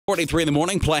43 in the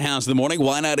morning, Playhouse in the morning,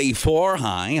 Y94.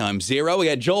 Hi, I'm Zero. We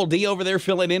got Joel D over there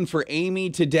filling in for Amy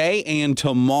today and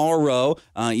tomorrow.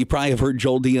 You probably have heard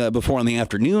Joel D before on the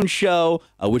afternoon show,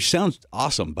 which sounds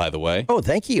awesome, by the way. Oh,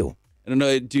 thank you. I don't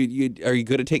know, dude, are you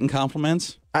good at taking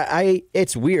compliments?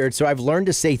 It's weird, so I've learned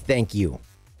to say thank you.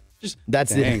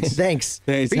 That's thanks. it.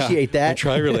 Thanks. Appreciate that. I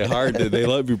try really hard. They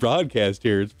let me broadcast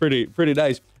here. It's pretty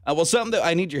nice. Well, something that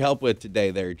I need your help with today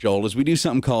there, Joel, is we do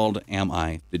something called Am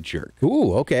I the Jerk?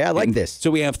 Ooh, okay. I like this. So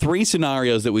we have 3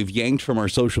 scenarios that we've yanked from our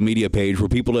social media page where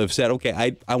people have said,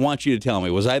 okay, I want you to tell me,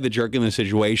 was I the jerk in this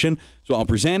situation? So I'll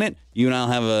present it. You and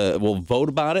I'll we'll vote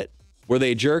about it. Were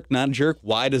they a jerk, not a jerk?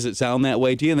 Why does it sound that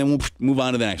way to you? And then we'll move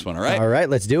on to the next one, all right? All right,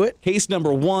 let's do it. Case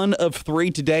number 1 of 3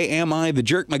 today, Am I the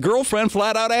Jerk? My girlfriend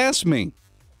flat out asked me.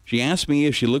 She asked me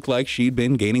if she looked like she'd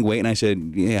been gaining weight, and I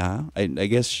said, yeah, I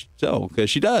guess so, because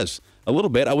she does. A little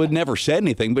bit. I would never said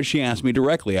anything, but she asked me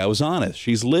directly. I was honest.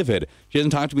 She's livid. She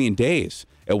hasn't talked to me in days.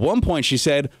 At one point, she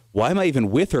said, why am I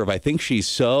even with her if I think she's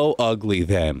so ugly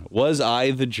then? Was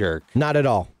I the jerk? Not at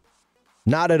all.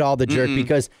 Not at all the jerk,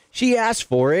 because she asked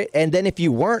for it, and then if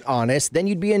you weren't honest, then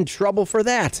you'd be in trouble for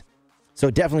that. So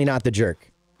definitely not the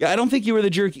jerk. Yeah, I don't think you were the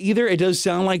jerk either. It does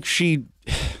sound like she...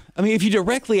 I mean, if you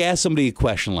directly ask somebody a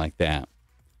question like that,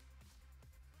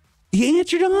 he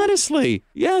answered honestly.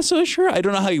 Yeah, so sure. I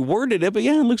don't know how he worded it, but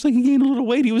yeah, it looks like he gained a little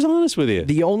weight. He was honest with you.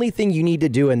 The only thing you need to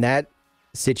do in that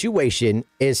situation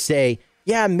is say,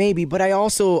 yeah, maybe, but I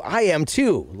am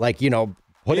too. Like,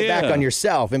 put it back on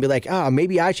yourself and be like,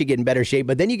 maybe I should get in better shape.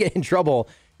 But then you get in trouble.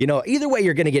 Either way,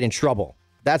 you're going to get in trouble.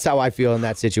 That's how I feel in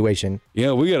that situation.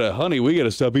 Yeah, we got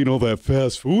to stop eating all that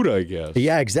fast food, I guess.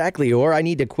 Yeah, exactly. Or I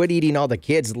need to quit eating all the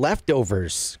kids'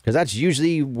 leftovers, because that's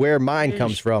usually where mine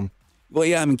comes from. Well,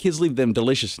 yeah, I mean, kids leave them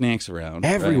delicious snacks around.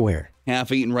 Everywhere. Right?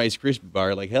 Half-eaten Rice Krispie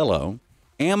bar, like, hello.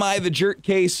 Am I the jerk?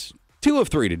 Case 2 of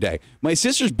 3 today. My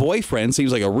sister's boyfriend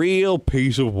seems like a real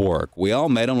piece of work. We all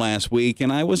met him last week,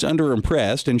 and I was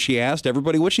underimpressed, and she asked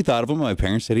everybody what she thought of him. My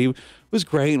parents said he was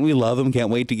great, and we love him,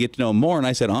 can't wait to get to know him more. And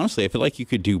I said, honestly, I feel like you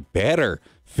could do better.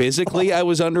 Physically, I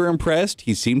was underimpressed.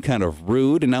 He seemed kind of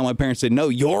rude, and now my parents said, no,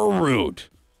 you're rude.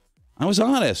 I was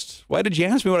honest. Why did you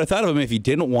ask me what I thought of him if you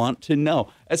didn't want to know?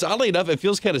 That's oddly enough, it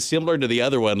feels kind of similar to the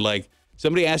other one. Like,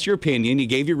 somebody asked your opinion, you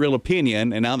gave your real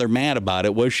opinion, and now they're mad about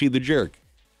it. Was she the jerk?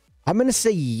 I'm going to say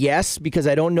yes, because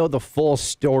I don't know the full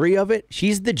story of it.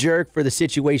 She's the jerk for the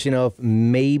situation of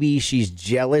maybe she's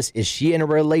jealous. Is she in a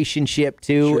relationship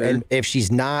too? Sure. And if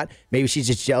she's not, maybe she's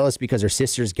just jealous because her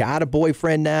sister's got a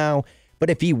boyfriend now.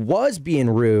 But if he was being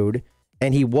rude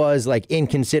and he was like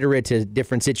inconsiderate to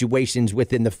different situations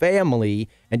within the family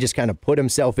and just kind of put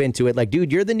himself into it, like,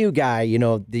 dude, you're the new guy. You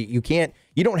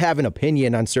don't have an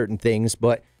opinion on certain things,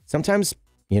 but sometimes,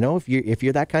 if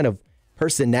you're that kind of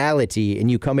personality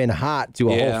and you come in hot to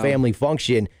a whole family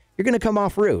function, you're going to come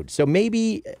off rude. So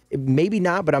maybe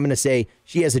not, but I'm going to say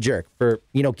she is a jerk for,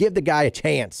 give the guy a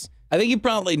chance. I think you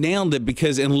probably nailed it,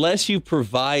 because unless you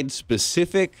provide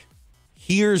specific,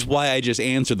 here's why I just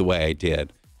answered the way I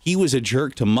did. He was a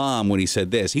jerk to mom when he said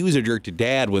this. He was a jerk to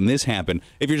dad when this happened.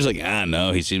 If you're just like,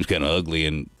 no, he seems kind of ugly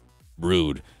and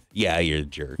rude. Yeah, you're the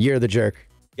jerk. You're the jerk.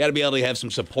 You got to be able to have some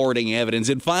supporting evidence.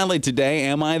 And finally today,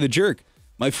 am I the jerk?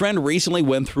 My friend recently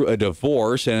went through a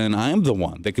divorce, and I'm the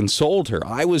one that consoled her.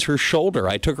 I was her shoulder.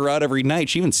 I took her out every night.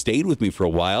 She even stayed with me for a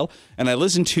while, and I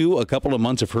listened to a couple of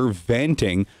months of her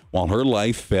venting while her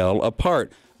life fell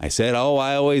apart. I said,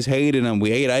 I always hated him.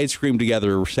 We ate ice cream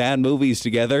together, sad movies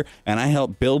together, and I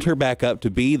helped build her back up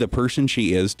to be the person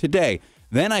she is today.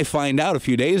 Then I find out a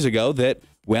few days ago that,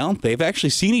 they've actually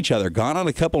seen each other, gone on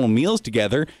a couple of meals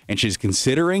together, and she's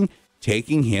considering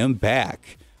taking him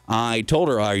back. I told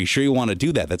her, are you sure you want to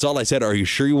do that? That's all I said. Are you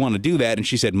sure you want to do that? And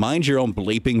she said, mind your own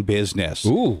bleeping business.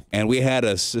 Ooh. And we had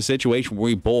a situation where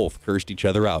we both cursed each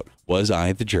other out. Was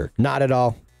I the jerk? Not at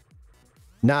all.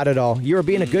 Not at all. You were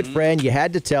being a good friend. You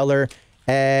had to tell her.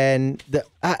 And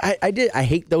I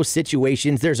hate those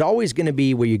situations. There's always going to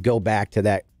be where you go back to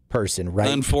that person, right?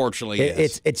 Unfortunately,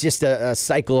 yes. It's just a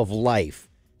cycle of life.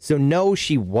 So no,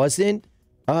 she wasn't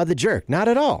the jerk. Not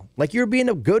at all. Like, you're being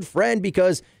a good friend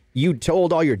because you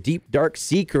told all your deep, dark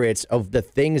secrets of the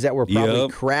things that were probably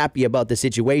crappy about the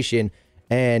situation,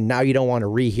 and now you don't want to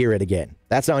rehear it again.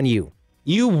 That's on you.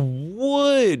 You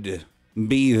would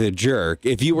be the jerk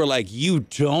if you were like, you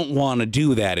don't want to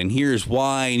do that, and here's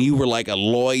why, and you were like a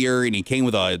lawyer, and you came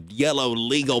with a yellow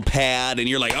legal pad, and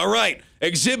you're like, all right,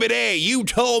 Exhibit A, you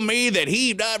told me that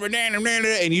he died,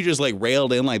 and you just like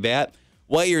railed in like that.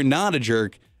 Why you're not a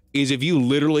jerk is if you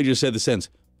literally just said the sentence,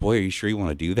 boy, are you sure you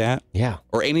want to do that? Yeah.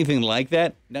 Or anything like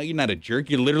that. No, you're not a jerk.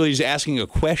 You're literally just asking a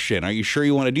question. Are you sure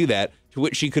you want to do that? To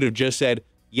which she could have just said,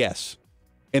 yes.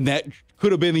 And that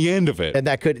could have been the end of it. And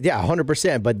that could,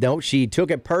 100%. But no, she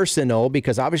took it personal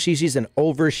because obviously she's an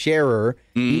oversharer,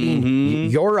 eating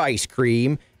your ice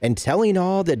cream and telling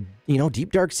all the,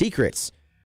 deep, dark secrets.